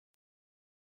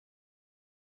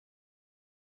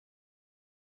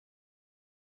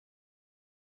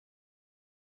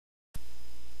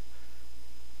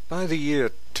By the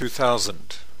year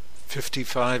 2000,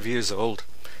 55 years old,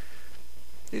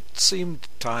 it seemed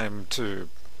time to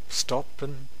stop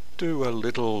and do a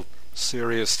little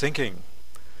serious thinking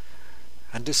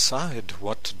and decide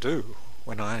what to do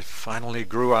when I finally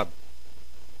grew up.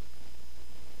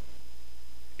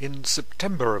 In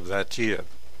September of that year,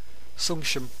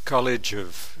 Sungshim College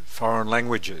of Foreign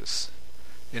Languages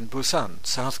in Busan,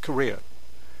 South Korea,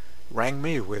 rang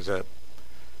me with a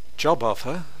job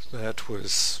offer that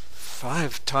was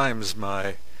 5 times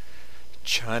my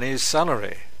Chinese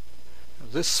salary.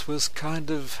 This was kind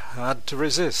of hard to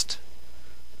resist.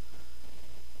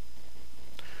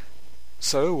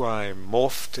 So I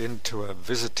morphed into a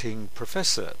visiting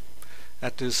professor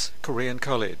at this Korean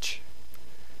college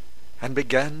and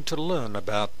began to learn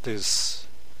about this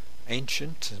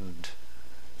ancient and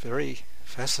very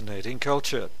fascinating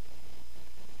culture.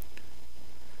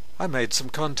 I made some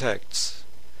contacts.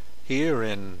 Here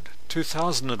in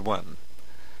 2001,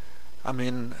 I'm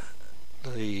in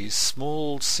the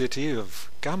small city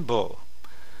of Gambo,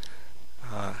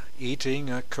 eating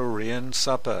a Korean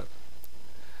supper.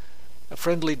 A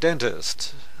friendly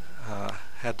dentist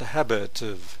had the habit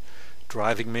of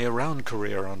driving me around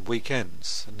Korea on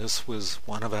weekends, and this was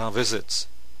one of our visits.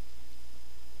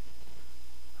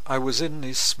 I was in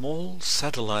the small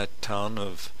satellite town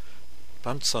of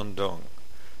Bansondong,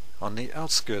 on the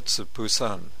outskirts of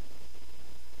Busan.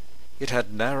 It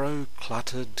had narrow,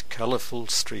 cluttered, colourful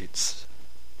streets.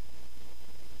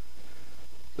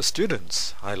 The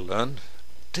students, I learned,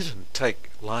 didn't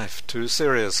take life too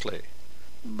seriously,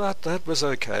 but that was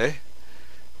okay.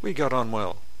 We got on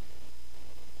well.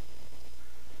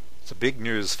 The big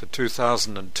news for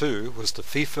 2002 was the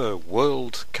FIFA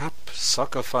World Cup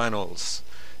soccer finals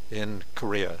in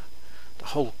Korea. The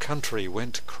whole country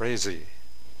went crazy.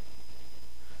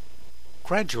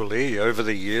 Gradually, over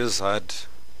the years, I'd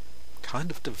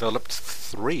kind of developed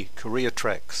 3 career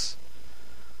tracks.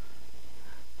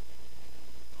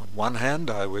 On one hand,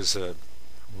 I was a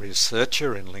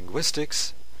researcher in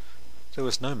linguistics. There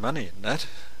was no money in that,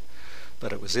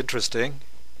 but it was interesting.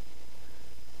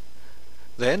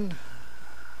 Then,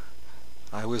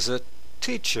 I was a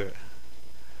teacher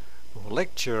or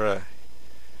lecturer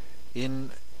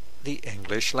in the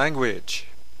English language,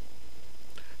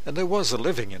 and there was a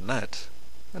living in that,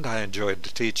 and I enjoyed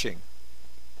teaching.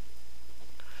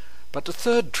 But the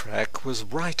third track was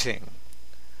writing.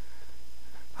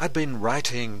 I'd been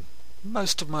writing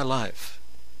most of my life,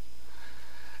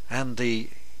 and the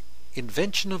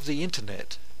invention of the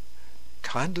internet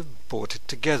kind of brought it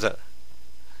together,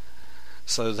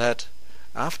 so that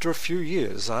after a few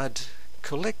years I'd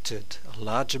collected a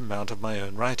large amount of my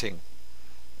own writing.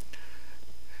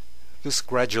 This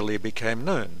gradually became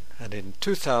known, and in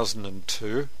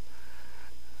 2002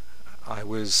 I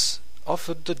was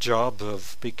offered the job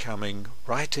of becoming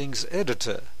writings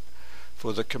editor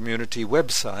for the community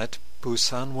website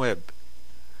Busan Web.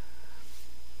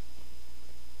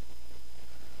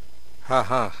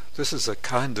 This is a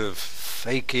kind of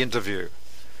fake interview.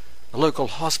 A local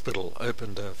hospital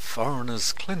opened a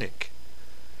foreigners' clinic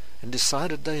and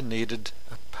decided they needed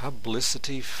a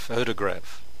publicity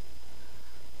photograph.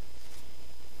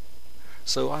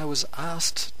 So I was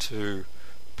asked to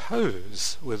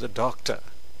pose with a doctor.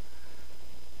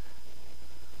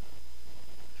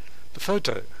 The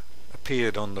photo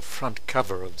appeared on the front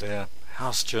cover of their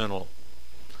house journal.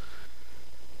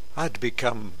 I'd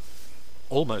become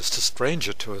almost a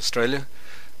stranger to Australia,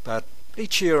 but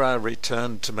each year I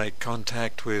returned to make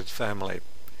contact with family.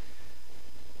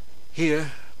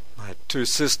 Here, my 2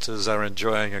 sisters are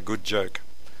enjoying a good joke.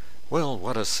 Well,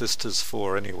 what are sisters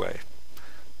for anyway?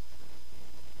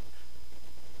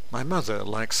 My mother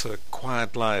likes a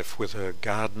quiet life with her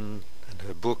garden and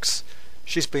her books.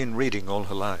 She's been reading all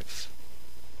her life.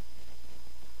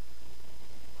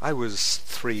 I was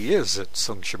 3 years at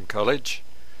Sungshim College,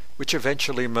 which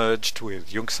eventually merged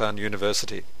with Yongsan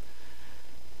University.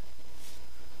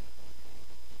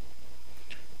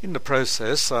 In the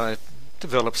process, I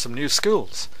developed some new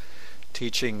skills,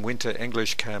 teaching winter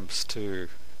English camps to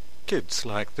kids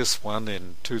like this one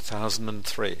in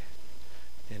 2003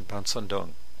 in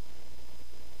Bansondong.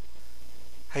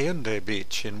 Haeundae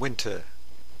Beach in winter,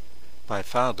 by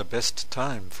far the best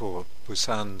time for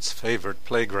Busan's favorite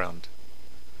playground.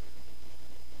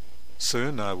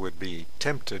 Soon I would be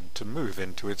tempted to move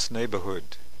into its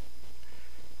neighborhood.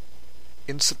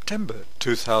 In September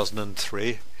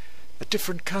 2003, a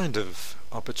different kind of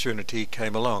opportunity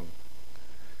came along.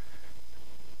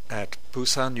 At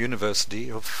Busan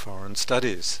University of Foreign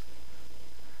Studies,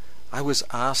 I was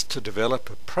asked to develop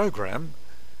a program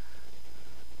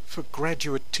for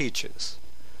graduate teachers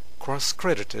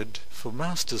cross-credited for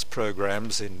master's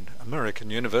programs in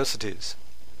American universities.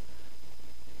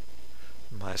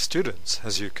 My students,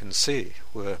 as you can see,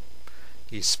 were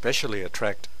especially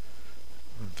attractive.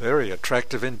 Very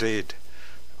attractive indeed.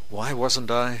 Why wasn't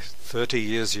I 30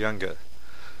 years younger?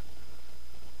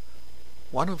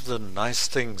 One of the nice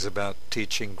things about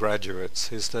teaching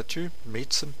graduates is that you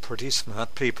meet some pretty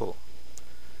smart people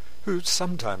who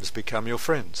sometimes become your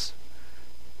friends.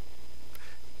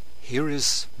 Here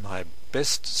is my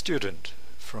best student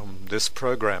from this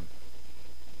program.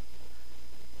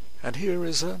 And here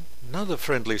is another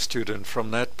friendly student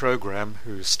from that program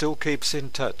who still keeps in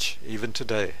touch even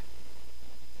today.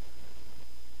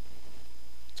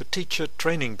 The teacher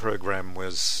training program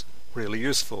was really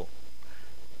useful.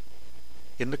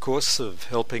 In the course of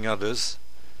helping others,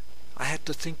 I had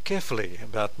to think carefully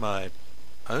about my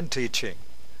own teaching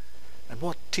and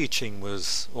what teaching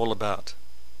was all about.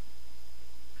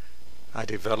 I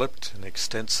developed an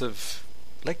extensive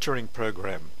lecturing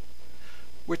program,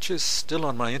 which is still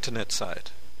on my internet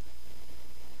site.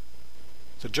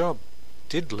 The job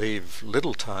did leave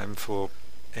little time for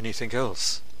anything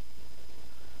else.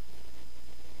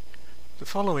 The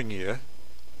following year,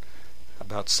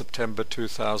 about September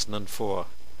 2004,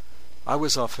 I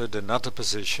was offered another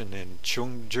position in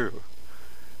Chungju.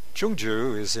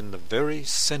 Chungju is in the very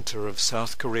center of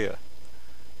South Korea,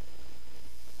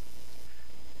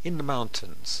 in the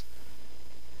mountains.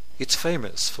 It's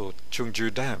famous for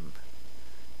Chungju Dam,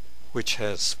 which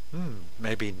has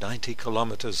maybe 90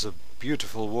 kilometers of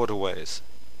beautiful waterways.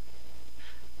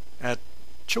 At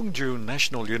Chungju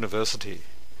National University,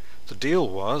 the deal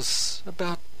was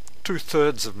about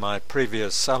 2/3 of my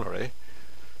previous salary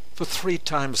for 3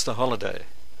 times the holiday.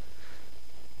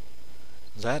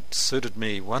 That suited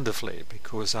me wonderfully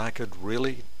because I could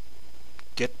really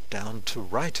get down to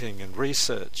writing and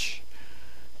research.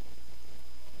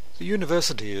 The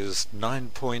university is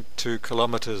 9.2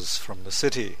 kilometers from the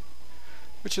city,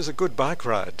 which is a good bike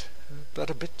ride, but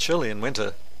a bit chilly in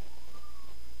winter.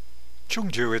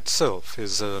 Chungju itself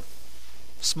is a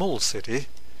small city,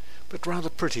 but rather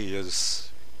pretty as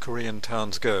Korean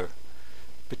towns go,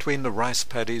 between the rice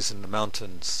paddies and the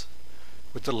mountains,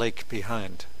 with the lake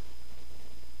behind.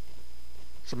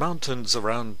 The mountains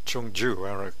around Chungju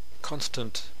are a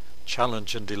constant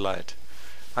challenge and delight.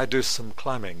 I do some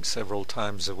climbing several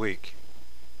times a week.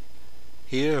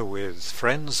 Here with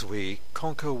friends we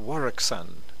conquer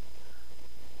Waraksan,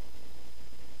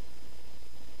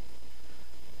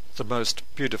 the most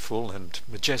beautiful and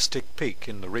majestic peak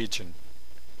in the region.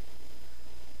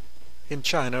 In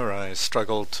China I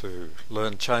struggled to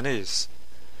learn Chinese.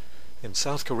 In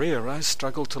South Korea I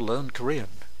struggled to learn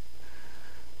Korean,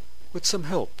 with some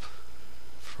help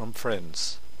from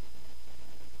friends,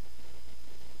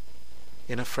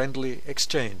 in a friendly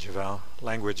exchange of our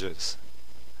languages.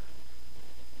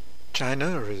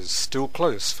 China is still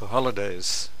close for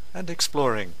holidays and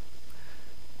exploring.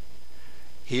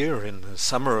 Here in the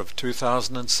summer of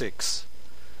 2006,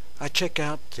 I check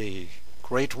out the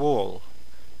Great Wall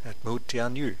at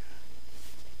Mutianyu.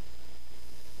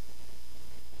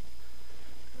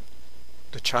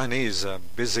 The Chinese are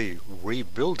busy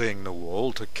rebuilding the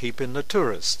wall to keep in the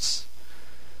tourists.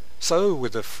 So,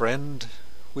 with a friend,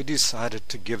 we decided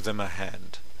to give them a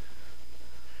hand.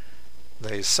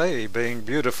 They say being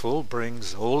beautiful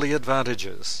brings all the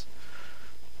advantages.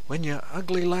 When you're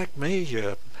ugly like me,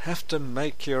 you have to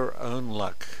make your own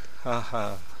luck. Ha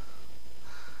ha.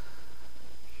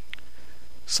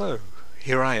 So,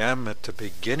 here I am at the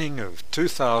beginning of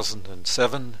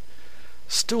 2007,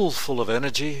 still full of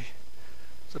energy.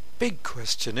 The big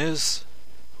question is,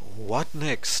 what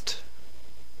next?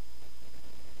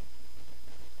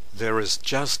 There is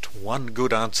just one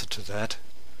good answer to that: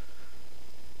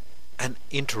 an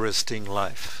interesting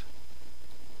life.